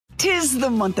'Tis the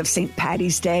month of St.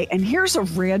 Paddy's Day, and here's a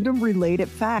random related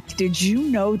fact. Did you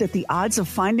know that the odds of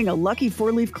finding a lucky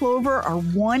four-leaf clover are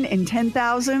 1 in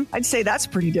 10,000? I'd say that's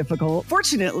pretty difficult.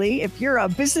 Fortunately, if you're a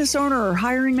business owner or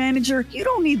hiring manager, you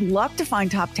don't need luck to find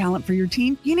top talent for your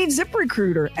team. You need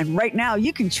ZipRecruiter, and right now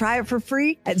you can try it for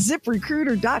free at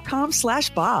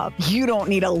ZipRecruiter.com/Bob. You don't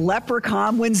need a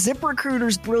leprechaun when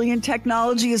ZipRecruiter's brilliant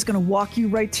technology is going to walk you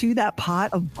right to that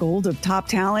pot of gold of top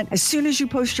talent. As soon as you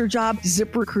post your job,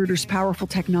 ZipRecruiter's powerful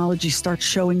technology starts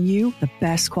showing you the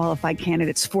best qualified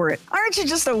candidates for it. Aren't you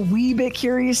just a wee bit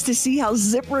curious to see how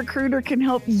ZipRecruiter can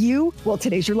help you? Well,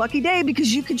 today's your lucky day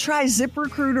because you can try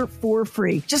ZipRecruiter for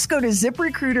free. Just go to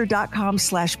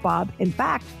ZipRecruiter.com/Bob. In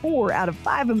fact, 4 out of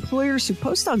 5 employers who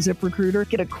post on ZipRecruiter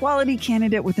get a quality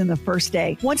candidate within the first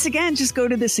day. Once again, just go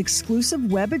to this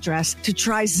exclusive web address to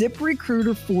try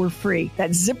ZipRecruiter for free.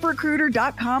 That's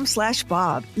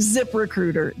ZipRecruiter.com/Bob.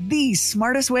 ZipRecruiter, the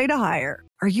smartest way to hire.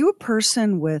 Are you a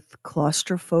person with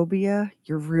claustrophobia?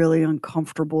 You're really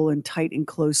uncomfortable in tight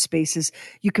enclosed spaces.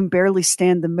 You can barely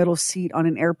stand the middle seat on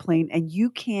an airplane, and you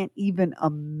can't even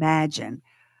imagine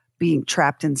being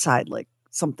trapped inside like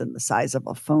something the size of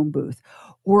a phone booth.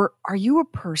 Or are you a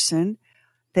person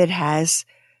that has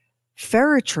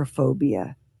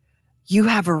ferrotrophobia? You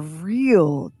have a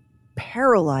real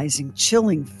paralyzing,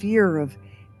 chilling fear of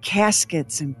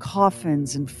caskets and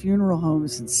coffins and funeral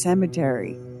homes and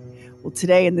cemetery. Well,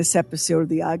 today in this episode of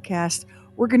the Oddcast,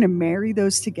 we're going to marry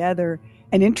those together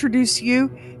and introduce you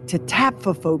to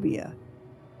taphophobia,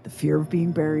 the fear of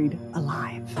being buried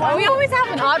alive. Well, we always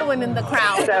have an odd one in the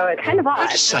crowd. So it's kind of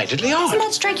odd. Decidedly odd. Doesn't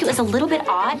that strike you as a little bit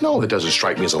odd? No, it doesn't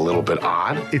strike me as a little bit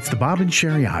odd. It's the Bob and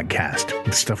Sherry Oddcast,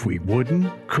 with stuff we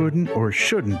wouldn't, couldn't, or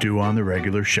shouldn't do on the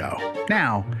regular show.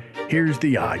 Now, here's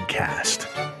the Oddcast.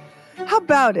 How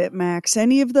about it, Max?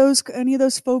 Any of those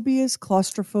phobias?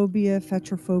 Claustrophobia,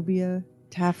 fetrophobia,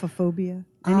 taphophobia?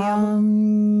 Any of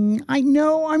them? I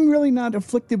know I'm really not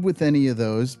afflicted with any of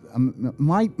those.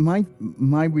 My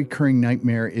recurring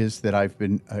nightmare is that I've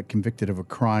been convicted of a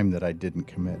crime that I didn't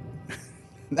commit.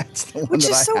 That's the one Which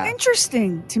that is I so have.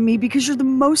 interesting to me because you're the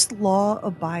most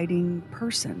law-abiding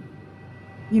person.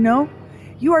 You know?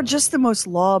 You are just the most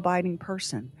law-abiding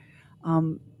person.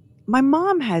 My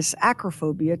mom has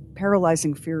acrophobia,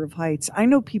 paralyzing fear of heights. I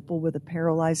know people with a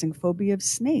paralyzing phobia of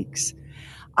snakes.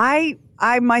 My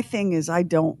thing is I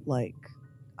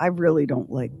really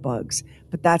don't like bugs,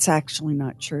 but that's actually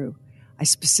not true. I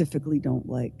specifically don't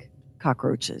like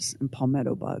cockroaches and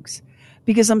palmetto bugs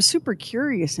because I'm super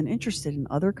curious and interested in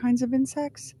other kinds of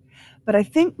insects. But I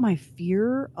think my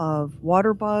fear of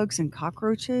water bugs and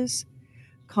cockroaches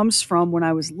comes from when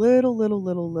I was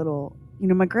little. You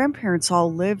know, my grandparents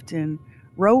all lived in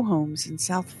row homes in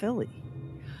South Philly.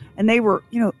 And they were,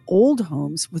 old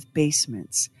homes with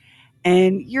basements.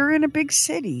 And you're in a big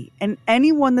city. And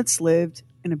anyone that's lived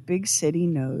in a big city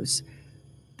knows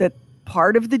that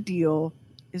part of the deal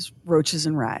is roaches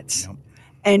and rats. Yep.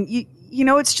 And,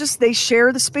 it's just they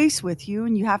share the space with you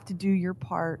and you have to do your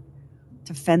part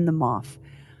to fend them off.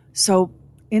 So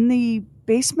in the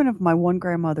basement of my one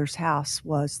grandmother's house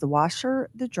was the washer,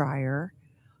 the dryer,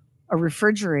 a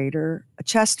refrigerator, a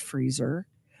chest freezer,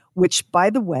 which, by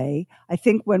the way, I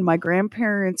think when my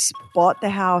grandparents bought the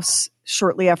house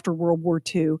shortly after World War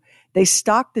II, they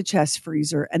stocked the chest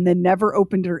freezer and then never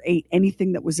opened or ate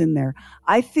anything that was in there.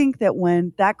 I think that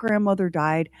when that grandmother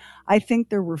died, I think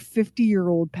there were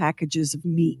 50-year-old packages of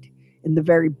meat in the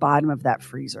very bottom of that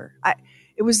freezer.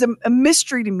 It was a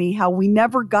mystery to me how we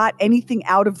never got anything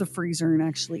out of the freezer and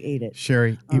actually ate it.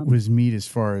 Sherry, it was meat as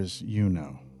far as you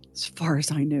know. As far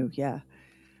as I knew, yeah.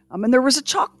 And there was a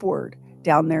chalkboard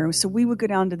down there, so we would go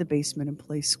down to the basement and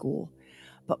play school.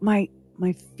 But my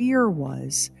fear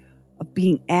was of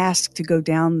being asked to go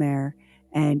down there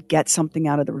and get something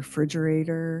out of the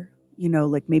refrigerator,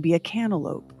 like maybe a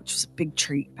cantaloupe, which was a big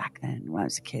treat back then when I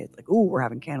was a kid. Like, ooh, we're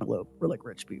having cantaloupe. We're like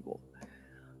rich people.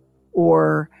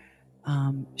 Or,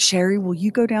 Sherry, will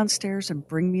you go downstairs and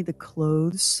bring me the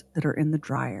clothes that are in the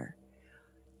dryer?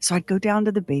 So I'd go down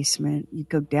to the basement, you'd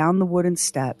go down the wooden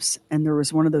steps, and there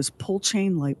was one of those pull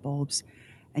chain light bulbs,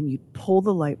 and you'd pull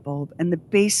the light bulb, and the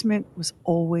basement was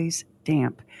always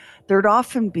damp. There'd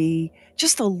often be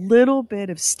just a little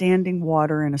bit of standing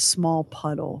water in a small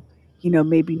puddle,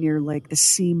 maybe near like the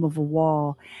seam of a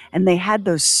wall. And they had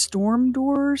those storm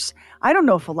doors. I don't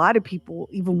know if a lot of people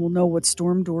even will know what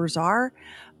storm doors are,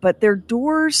 but they're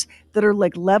doors that are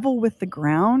like level with the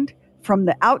ground from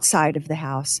the outside of the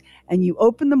house, and you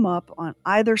open them up on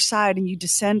either side and you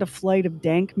descend a flight of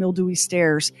dank, mildewy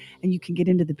stairs and you can get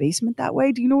into the basement that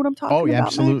way. Do you know what I'm talking about? Oh, yeah,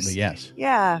 absolutely. Max? Yes.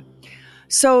 Yeah.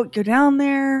 So go down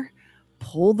there,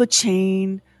 pull the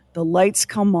chain, the lights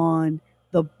come on,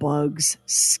 the bugs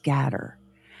scatter.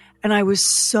 And I was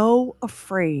so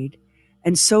afraid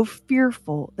and so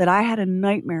fearful that I had a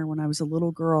nightmare when I was a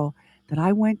little girl that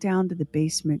I went down to the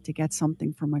basement to get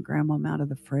something from my grandmom out of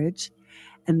the fridge.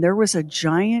 And there was a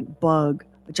giant bug,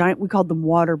 we called them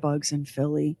water bugs in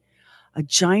Philly, a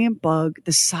giant bug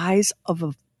the size of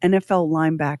an NFL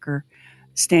linebacker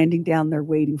standing down there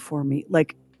waiting for me.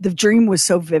 Like, the dream was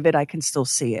so vivid, I can still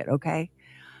see it, okay?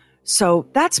 So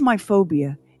that's my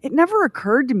phobia. It never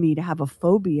occurred to me to have a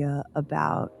phobia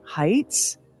about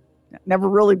heights. Never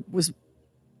really was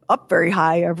up very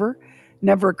high ever.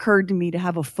 Never occurred to me to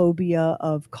have a phobia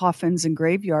of coffins and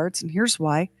graveyards. And here's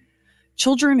why.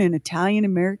 Children in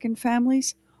Italian-American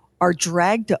families are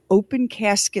dragged to open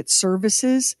casket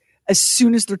services as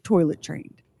soon as they're toilet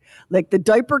trained. Like, the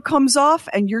diaper comes off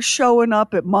and you're showing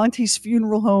up at Monty's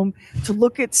funeral home to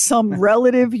look at some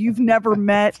relative you've never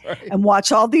met and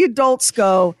watch all the adults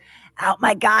go, oh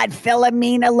my God,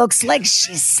 Philomena looks like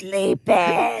she's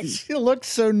sleeping. She looks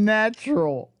so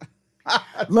natural.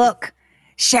 Look,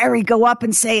 Sherry, go up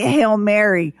and say a Hail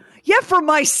Mary. Yeah, for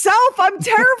myself, I'm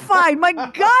terrified. My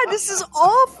God, this is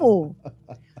awful.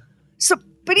 So,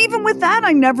 but even with that,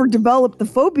 I never developed the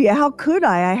phobia. How could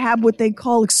I? I have what they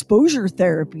call exposure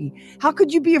therapy. How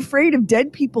could you be afraid of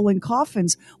dead people in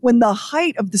coffins when the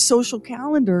height of the social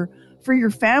calendar for your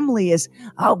family is,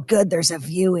 oh, good, there's a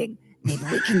viewing. Maybe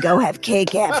we can go have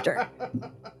cake after.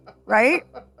 Right?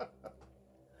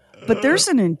 But there's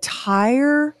an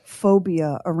entire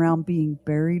phobia around being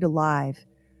buried alive.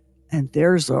 And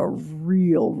there's a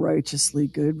real righteously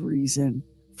good reason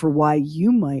for why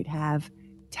you might have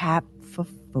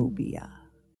taphophobia.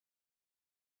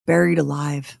 Buried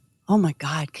alive. Oh my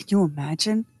God, can you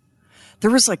imagine?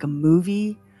 There was like a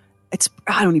movie.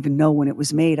 I don't even know when it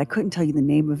was made. I couldn't tell you the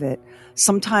name of it.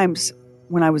 Sometimes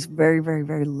when I was very, very,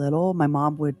 very little, my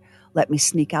mom would let me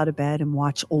sneak out of bed and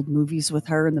watch old movies with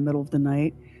her in the middle of the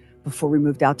night before we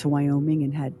moved out to Wyoming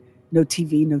and had no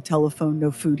TV, no telephone,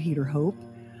 no food, heat, or hope.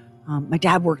 My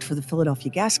dad worked for the Philadelphia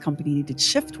Gas Company. He did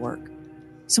shift work.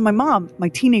 So my mom, my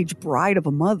teenage bride of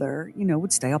a mother,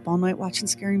 would stay up all night watching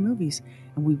scary movies.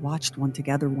 And we watched one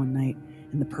together one night,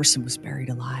 and the person was buried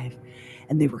alive.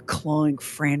 And they were clawing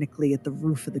frantically at the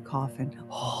roof of the coffin.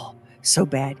 Oh, so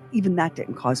bad. Even that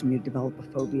didn't cause me to develop a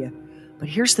phobia. But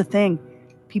here's the thing.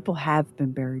 People have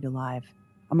been buried alive.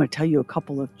 I'm going to tell you a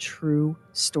couple of true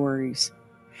stories.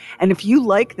 And if you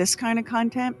like this kind of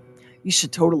content, you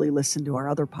should totally listen to our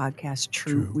other podcast,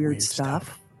 True Weird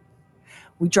Stuff.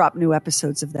 We drop new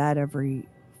episodes of that every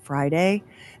Friday.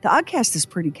 The Oddcast is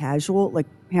pretty casual. Like,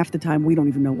 half the time, we don't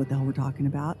even know what the hell we're talking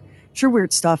about. True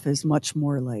Weird Stuff is much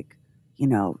more like,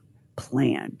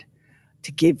 planned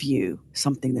to give you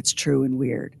something that's true and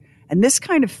weird. And this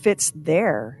kind of fits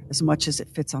there as much as it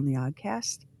fits on the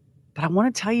Oddcast. But I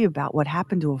want to tell you about what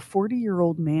happened to a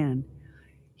 40-year-old man.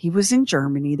 He was in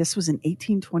Germany. This was in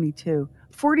 1822,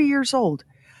 40 years old.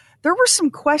 There were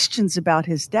some questions about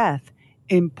his death,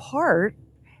 in part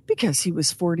because he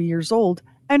was 40 years old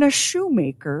and a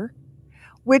shoemaker,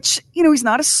 which, he's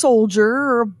not a soldier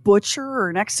or a butcher or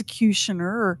an executioner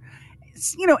or,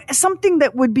 something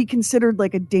that would be considered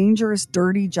like a dangerous,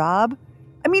 dirty job.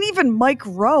 I mean, even Mike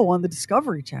Rowe on the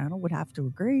Discovery Channel would have to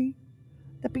agree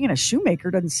that being a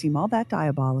shoemaker doesn't seem all that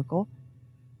diabolical.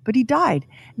 But he died.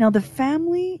 Now, the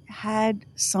family had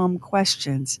some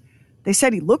questions. They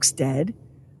said he looks dead,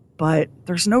 but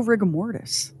there's no rigor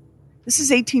mortis. This is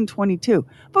 1822.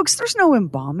 Folks, there's no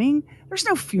embalming. There's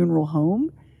no funeral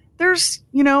home. There's,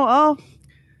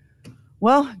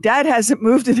 Dad hasn't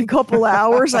moved in a couple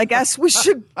hours. I guess we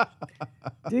should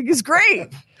dig his grave.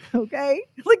 Okay?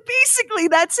 Like, basically,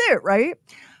 that's it, right?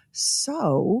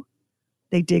 So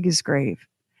they dig his grave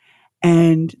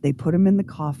and they put him in the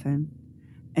coffin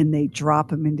and they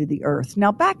drop him into the earth.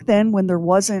 Now, back then, when there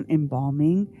wasn't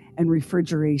embalming and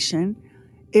refrigeration,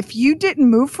 if you didn't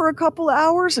move for a couple of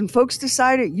hours and folks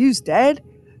decided you's dead,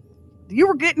 you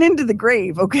were getting into the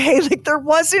grave, okay? Like, there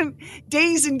wasn't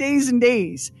days and days and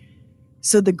days.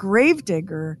 So the grave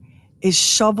digger is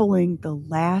shoveling the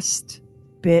last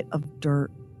bit of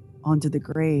dirt onto the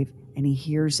grave, and he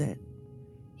hears it.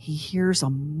 He hears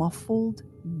a muffled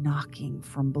knocking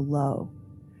from below.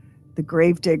 The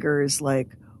grave digger is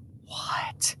like,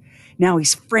 what? Now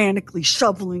he's frantically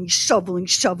shoveling.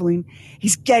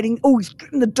 He's getting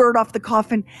the dirt off the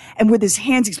coffin. And with his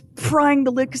hands, he's prying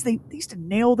the lid because they used to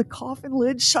nail the coffin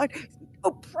lid shut.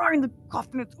 Prying the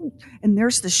coffin. And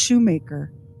there's the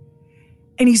shoemaker.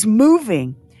 And he's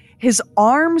moving. His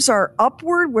arms are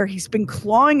upward where he's been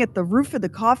clawing at the roof of the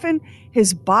coffin.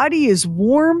 His body is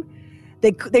warm.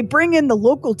 They bring in the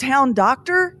local town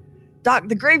doctor.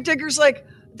 The gravedigger's like,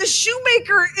 The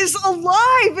shoemaker is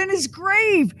alive in his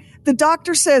grave. The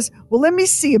doctor says, well, let me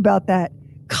see about that.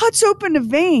 Cuts open a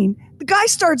vein. The guy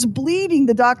starts bleeding.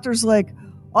 The doctor's like,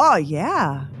 oh,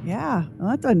 yeah. Well,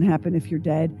 that doesn't happen if you're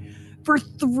dead. For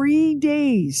 3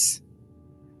 days,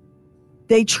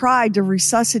 they tried to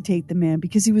resuscitate the man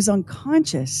because he was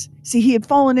unconscious. See, he had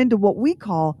fallen into what we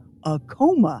call a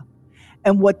coma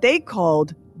and what they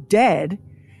called dead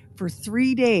for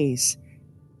 3 days.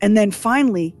 And then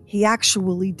finally, he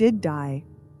actually did die.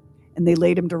 And they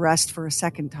laid him to rest for a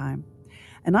second time.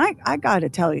 And I got to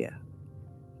tell you,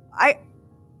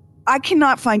 I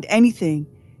cannot find anything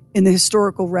in the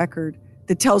historical record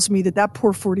that tells me that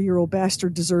poor 40-year-old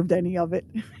bastard deserved any of it.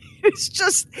 It's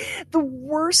just the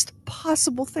worst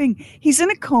possible thing. He's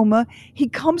in a coma. He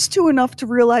comes to enough to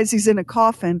realize he's in a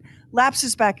coffin,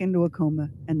 lapses back into a coma,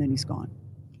 and then he's gone.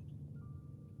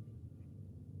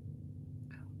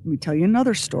 Let me tell you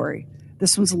another story.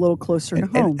 This one's a little closer to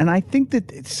home. And I think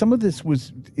that some of this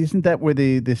isn't that where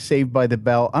the Saved by the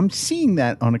Bell? I'm seeing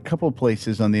that on a couple of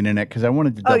places on the internet because I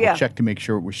wanted to double check to make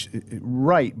sure it was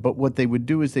right. But what they would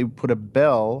do is they would put a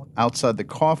bell outside the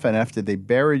coffin after they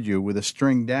buried you with a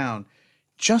string down,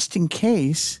 just in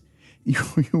case you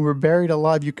were buried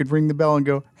alive. You could ring the bell and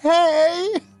go,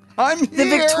 "Hey, I'm here." The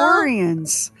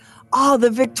Victorians. Oh,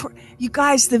 you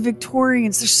guys, the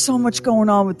Victorians, there's so much going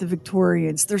on with the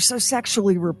Victorians. They're so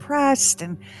sexually repressed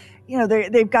and,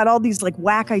 they've got all these like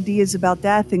whack ideas about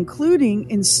death, including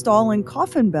installing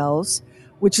coffin bells,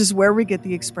 which is where we get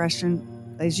the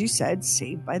expression, as you said,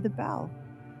 saved by the bell.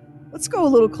 Let's go a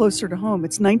little closer to home.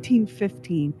 It's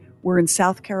 1915. We're in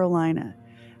South Carolina,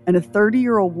 and a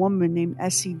 30-year-old woman named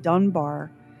Essie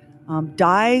Dunbar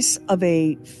dies of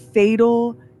a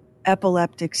fatal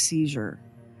epileptic seizure.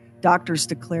 Doctors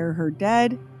declare her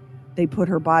dead. They put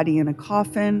her body in a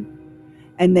coffin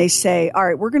and they say, all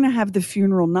right, we're going to have the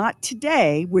funeral not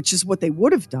today, which is what they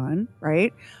would have done,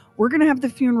 right? We're going to have the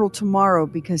funeral tomorrow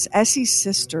because Essie's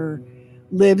sister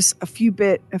lives a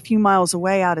few miles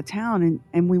away out of town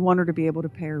and we want her to be able to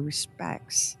pay her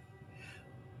respects.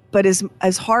 But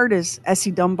as hard as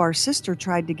Essie Dunbar's sister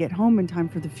tried to get home in time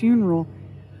for the funeral,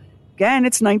 again,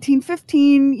 it's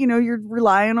 1915, you're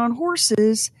relying on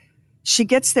horses. She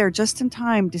gets there just in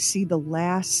time to see the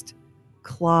last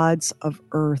clods of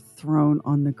earth thrown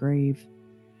on the grave.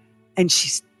 And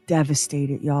she's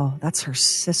devastated, y'all. That's her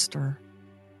sister.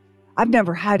 I've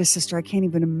never had a sister. I can't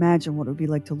even imagine what it would be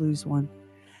like to lose one.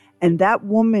 And that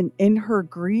woman in her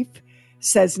grief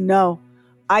says, no,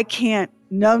 I can't.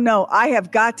 No, I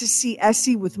have got to see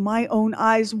Essie with my own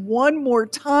eyes one more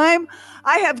time.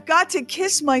 I have got to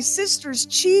kiss my sister's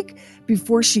cheek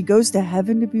before she goes to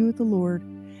heaven to be with the Lord.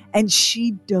 And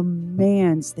she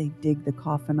demands they dig the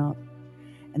coffin up.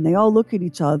 And they all look at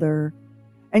each other.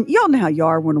 And y'all know how you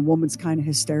are when a woman's kind of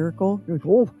hysterical. You're like,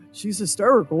 oh, she's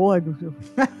hysterical.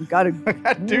 We got to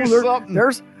do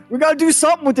something. We got to do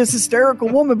something with this hysterical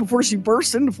woman before she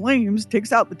bursts into flames,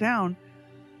 takes out the town.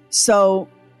 So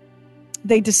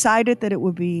they decided that it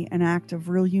would be an act of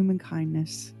real human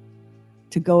kindness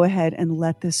to go ahead and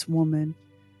let this woman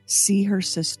see her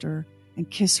sister and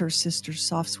kiss her sister's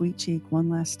soft, sweet cheek one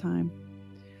last time.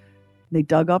 They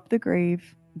dug up the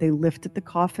grave. They lifted the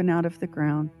coffin out of the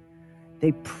ground.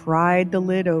 They pried the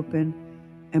lid open.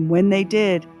 And when they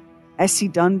did, Essie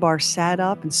Dunbar sat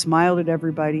up and smiled at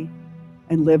everybody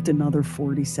and lived another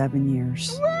 47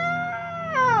 years.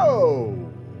 Wow!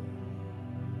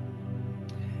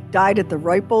 Died at the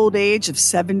ripe old age of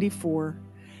 74.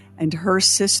 And her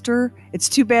sister, it's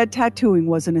too bad tattooing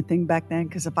wasn't a thing back then,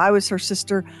 because if I was her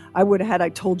sister, I would have had "I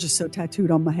told you so" tattooed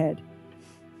on my head.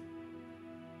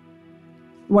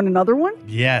 Want another one?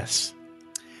 Yes.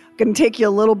 I'm going to take you a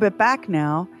little bit back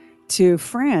now to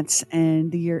France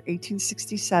in the year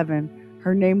 1867.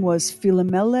 Her name was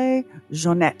Philomèle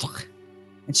Jeannette,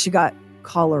 and she got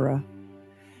cholera.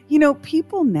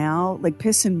 People now like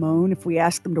piss and moan if we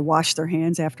ask them to wash their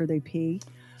hands after they pee.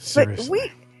 Seriously.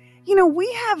 But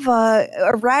we have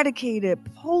eradicated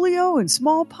polio and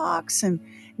smallpox, and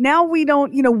now we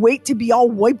don't, wait to be all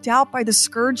wiped out by the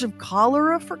scourge of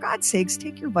cholera. For God's sakes,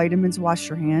 take your vitamins, wash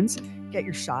your hands, get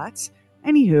your shots.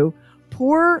 Anywho,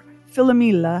 poor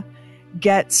Philomèle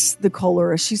gets the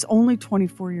cholera. She's only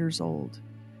 24 years old,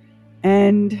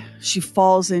 and she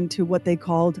falls into what they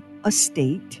called a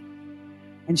state,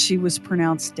 and she was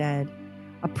pronounced dead.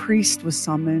 A priest was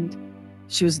summoned.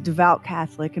 She was a devout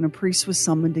Catholic, and a priest was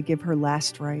summoned to give her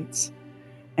last rites.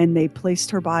 And they placed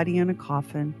her body in a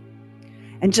coffin.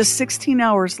 And just 16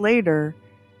 hours later,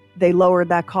 they lowered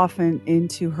that coffin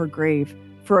into her grave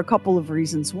for a couple of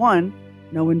reasons. One,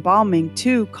 no embalming.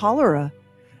 Two, cholera.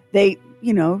 They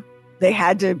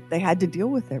had to deal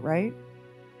with it, right?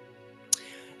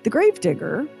 The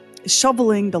gravedigger is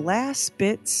shoveling the last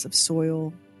bits of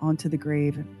soil onto the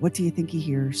grave. What do you think he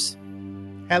hears?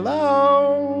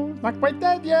 Hello? Not quite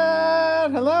dead yet.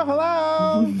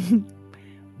 Hello?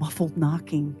 Muffled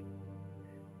knocking.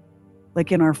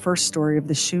 Like in our first story of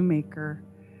the shoemaker.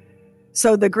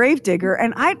 So the gravedigger,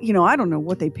 and I don't know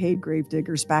what they paid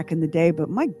gravediggers back in the day, but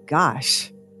my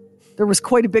gosh, there was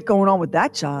quite a bit going on with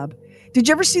that job. Did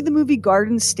you ever see the movie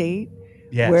Garden State?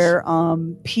 Yes. Where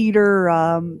Peter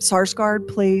Sarsgaard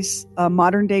plays a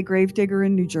modern day gravedigger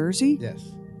in New Jersey? Yes.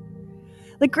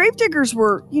 Like gravediggers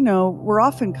were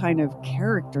often kind of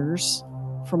characters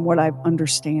from what I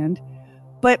understand,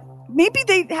 but maybe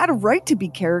they had a right to be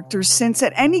characters since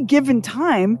at any given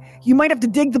time, you might have to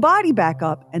dig the body back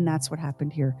up. And that's what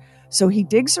happened here. So he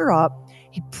digs her up,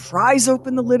 he pries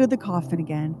open the lid of the coffin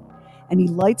again, and he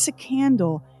lights a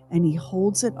candle and he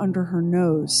holds it under her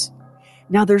nose.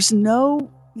 Now there's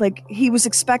he was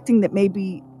expecting that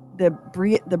maybe the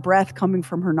breath coming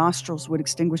from her nostrils would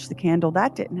extinguish the candle.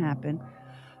 That didn't happen.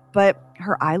 But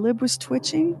her eyelid was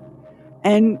twitching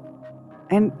and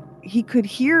he could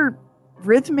hear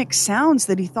rhythmic sounds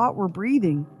that he thought were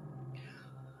breathing.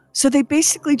 So they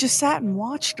basically just sat and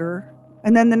watched her.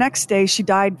 And then the next day she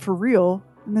died for real.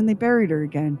 And then they buried her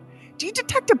again. Do you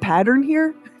detect a pattern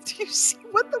here? Do you see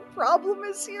what the problem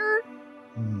is here?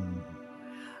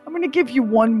 I'm going to give you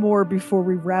one more before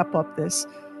we wrap up this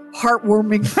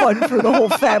heartwarming fun for the whole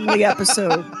family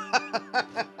episode.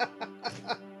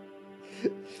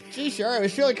 Gee, sure, I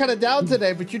was feeling kind of down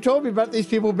today, but you told me about these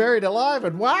people buried alive,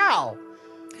 and wow.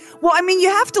 Well, I mean, you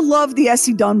have to love the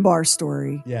Essie Dunbar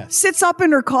story. Yes. Sits up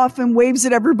in her coffin, waves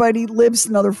at everybody, lives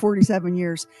another 47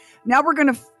 years. Now we're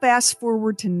going to fast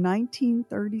forward to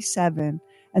 1937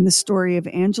 and the story of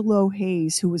Angelo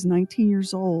Hayes, who was 19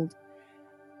 years old.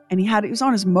 And he was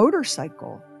on his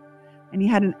motorcycle and he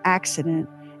had an accident,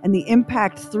 and the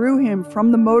impact threw him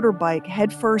from the motorbike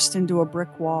headfirst into a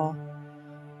brick wall.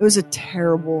 It was a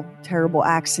terrible, terrible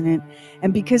accident.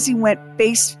 And because he went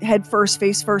face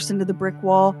first into the brick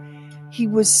wall, he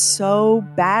was so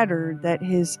battered that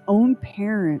his own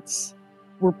parents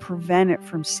were prevented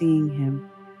from seeing him.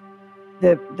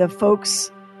 The folks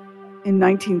in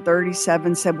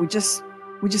 1937 said, we just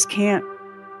can't.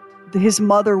 His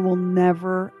mother will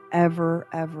never, ever,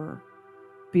 ever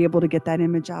be able to get that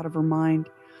image out of her mind.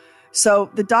 So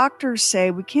the doctors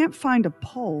say, we can't find a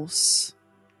pulse,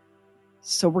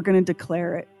 so we're going to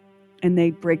declare it. And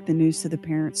they break the news to the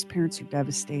parents. Parents are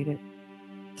devastated.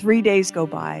 3 days go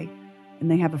by, and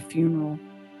they have a funeral.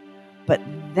 But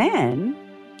then,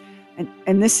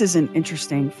 and this is an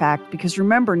interesting fact, because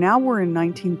remember, now we're in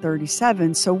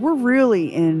 1937, so we're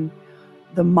really in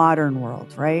the modern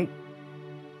world, right?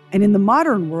 And in the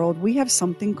modern world, we have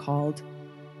something called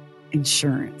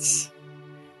insurance.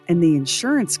 And the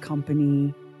insurance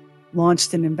company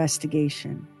launched an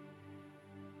investigation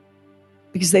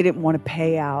because they didn't want to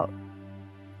pay out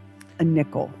a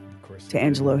nickel to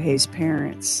Angelo Hayes'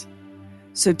 parents.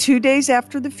 So 2 days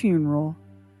after the funeral,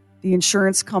 the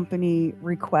insurance company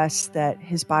requests that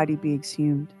his body be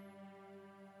exhumed.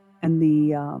 And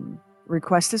the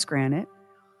request is granted.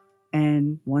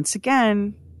 And once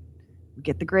again, we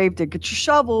get the gravedigger. Get your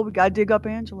shovel. We got to dig up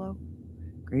Angelo.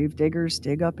 Gravediggers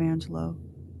dig up Angelo.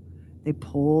 They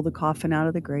pull the coffin out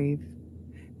of the grave.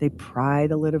 They pry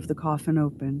the lid of the coffin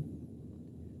open.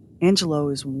 Angelo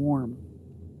is warm.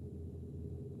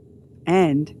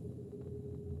 And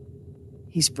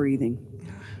he's breathing.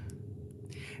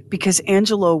 Because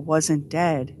Angelo wasn't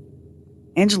dead.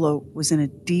 Angelo was in a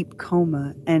deep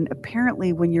coma. And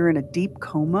apparently when you're in a deep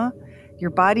coma, your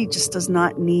body just does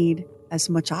not need as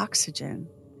much oxygen.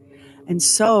 And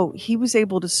so he was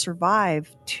able to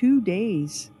survive 2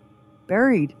 days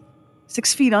buried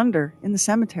 6 feet under in the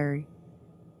cemetery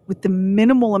with the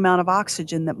minimal amount of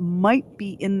oxygen that might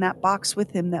be in that box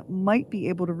with him, that might be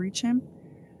able to reach him.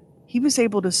 He was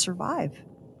able to survive.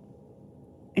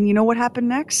 And you know what happened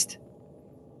next?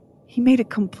 He made a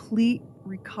complete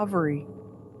recovery.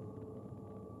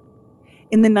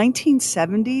 In the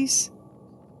 1970s,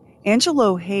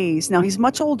 Angelo Hayes, now he's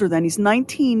much older than, he's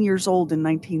 19 years old in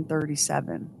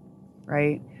 1937,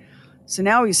 right? So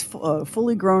now he's a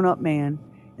fully grown up man.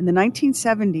 In the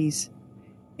 1970s,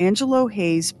 Angelo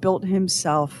Hayes built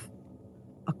himself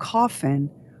a coffin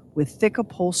with thick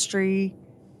upholstery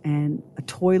and a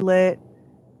toilet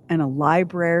and a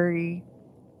library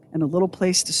and a little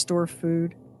place to store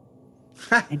food.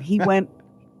 And he went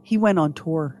on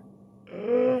tour.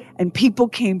 And people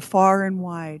came far and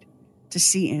wide to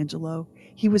see Angelo.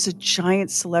 He was a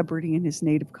giant celebrity in his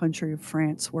native country of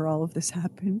France, where all of this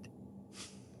happened.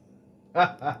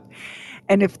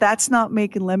 And if that's not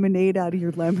making lemonade out of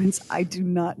your lemons, I do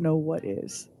not know what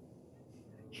is.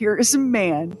 Here is a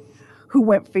man who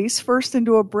went face first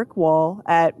into a brick wall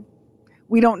at,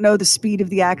 we don't know the speed of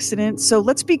the accident, so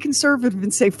let's be conservative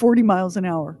and say 40 miles an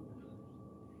hour.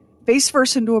 Face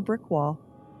first into a brick wall,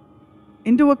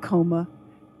 into a coma,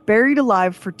 buried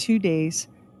alive for 2 days,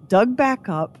 dug back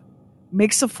up,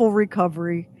 makes a full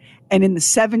recovery, and in the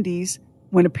 70s,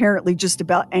 when apparently just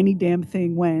about any damn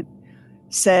thing went,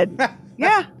 said,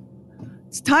 yeah,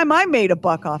 it's time I made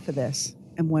 $1 off of this,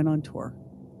 and went on tour.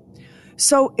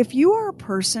 So if you are a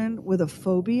person with a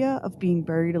phobia of being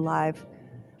buried alive,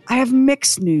 I have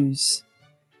mixed news.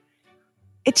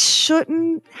 It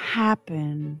shouldn't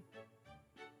happen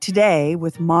today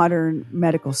with modern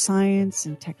medical science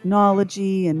and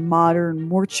technology and modern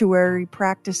mortuary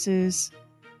practices.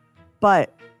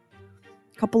 But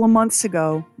a couple of months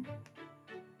ago,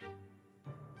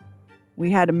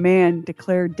 we had a man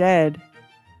declared dead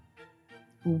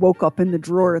who woke up in the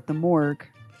drawer at the morgue.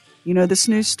 You know this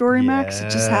news story, Max?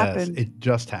 It just happened. It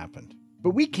just happened.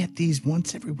 But we get these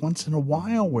every once in a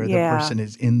while where the person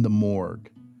is in the morgue.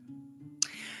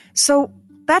 So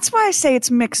that's why I say it's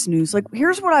mixed news. Like,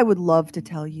 here's what I would love to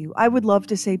tell you. I would love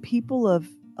to say people of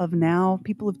now,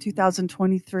 people of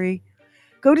 2023,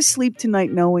 go to sleep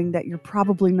tonight knowing that you're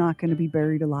probably not going to be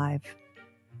buried alive.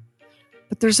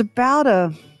 But there's about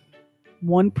a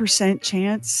 1%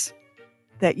 chance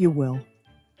that you will.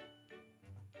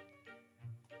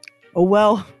 Oh,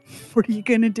 well, what are you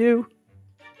going to do?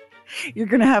 You're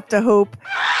going to have to hope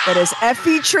that, as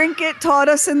Effie Trinket taught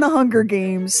us in the Hunger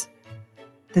Games,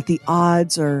 that the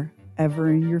odds are ever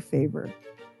in your favor.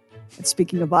 And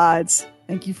speaking of odds,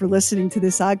 thank you for listening to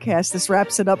this oddcast. This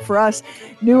wraps it up for us.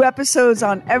 New episodes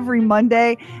on every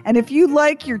Monday. And if you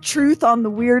like your truth on the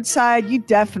weird side, you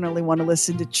definitely want to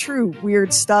listen to True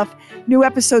Weird Stuff. New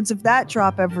episodes of that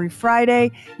drop every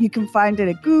Friday. You can find it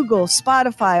at Google,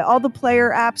 Spotify, all the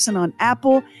player apps, and on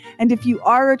Apple. And if you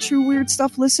are a True Weird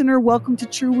Stuff listener, welcome to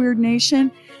True Weird Nation.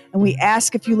 And we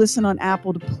ask, if you listen on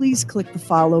Apple, to please click the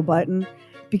follow button,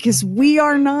 because we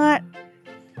are not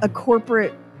a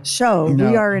corporate show.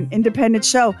 No. We are an independent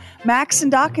show. Max and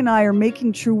Doc and I are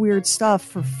making True Weird Stuff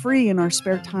for free in our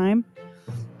spare time.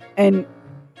 And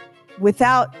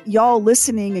without y'all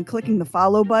listening and clicking the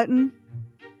follow button,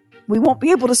 we won't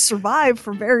be able to survive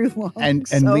for very long. And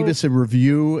leave us a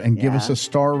review and give us a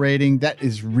star rating. That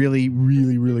is really,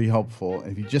 really, really helpful.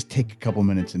 If you just take a couple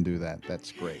minutes and do that,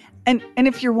 that's great. And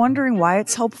if you're wondering why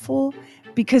it's helpful,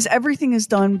 because everything is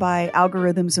done by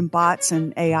algorithms and bots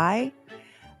and AI.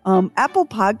 Apple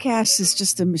Podcasts is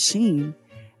just a machine.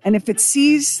 And if it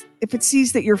sees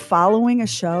that you're following a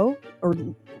show or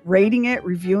rating it,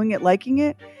 reviewing it, liking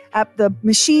it, the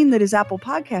machine that is Apple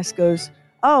Podcasts goes,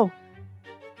 oh,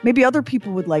 maybe other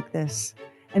people would like this.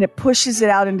 And it pushes it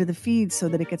out into the feed so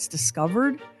that it gets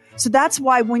discovered. So that's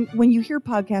why when you hear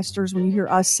podcasters, when you hear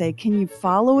us say, can you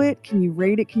follow it? Can you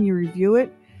rate it? Can you review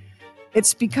it?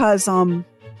 It's because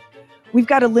we've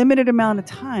got a limited amount of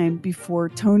time before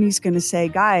Tony's going to say,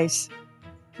 guys,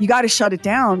 you got to shut it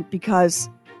down because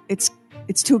it's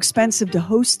too expensive to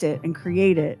host it and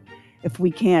create it if we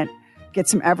can't get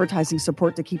some advertising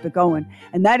support to keep it going.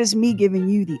 And that is me giving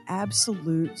you the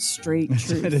absolute straight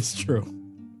truth. That is true.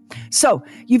 So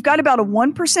you've got about a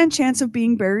 1% chance of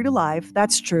being buried alive.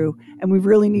 That's true. And we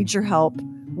really need your help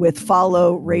with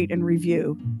follow, rate, and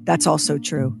review. That's also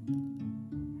true.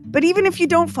 But even if you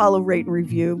don't follow, rate, and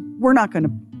review, we're not going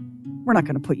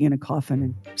to put you in a coffin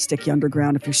and stick you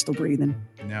underground if you're still breathing.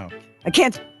 No. I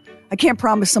can't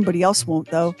promise somebody else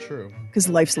won't, though. True. Because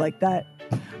life's like that.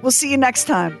 We'll see you next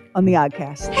time on the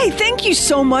Oddcast. Hey, thank you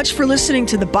so much for listening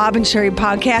to the Bob and Sherry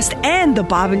podcast and the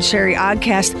Bob and Sherry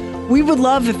Oddcast. We would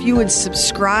love if you would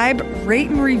subscribe, rate,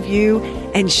 and review,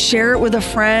 and share it with a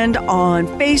friend on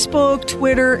Facebook,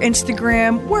 Twitter,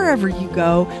 Instagram, wherever you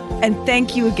go. And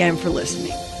thank you again for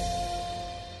listening.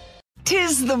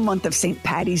 'Tis the month of St.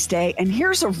 Paddy's Day, and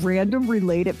here's a random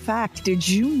related fact. Did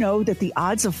you know that the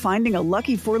odds of finding a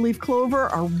lucky four-leaf clover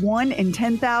are 1 in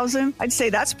 10,000? I'd say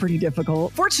that's pretty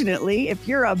difficult. Fortunately, if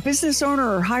you're a business owner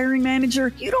or hiring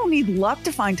manager, you don't need luck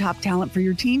to find top talent for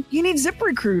your team. You need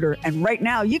ZipRecruiter, and right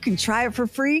now you can try it for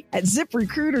free at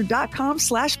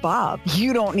ZipRecruiter.com/Bob.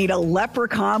 You don't need a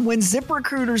leprechaun when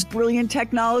ZipRecruiter's brilliant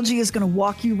technology is going to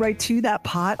walk you right to that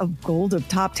pot of gold of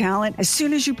top talent. As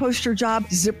soon as you post your job,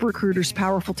 ZipRecruiter ZipRecruiter's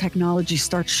powerful technology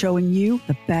starts showing you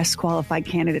the best qualified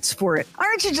candidates for it.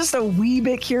 Aren't you just a wee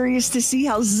bit curious to see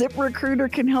how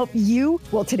ZipRecruiter can help you?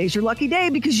 Well, today's your lucky day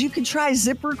because you can try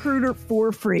ZipRecruiter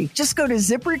for free. Just go to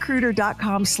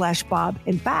ZipRecruiter.com/Bob.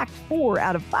 In fact, 4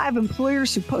 out of 5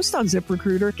 employers who post on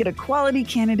ZipRecruiter get a quality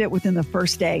candidate within the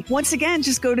first day. Once again,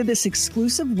 just go to this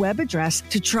exclusive web address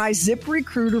to try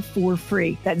ZipRecruiter for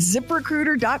free. That's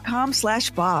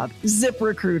ZipRecruiter.com/Bob.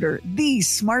 ZipRecruiter, the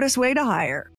smartest way to hire.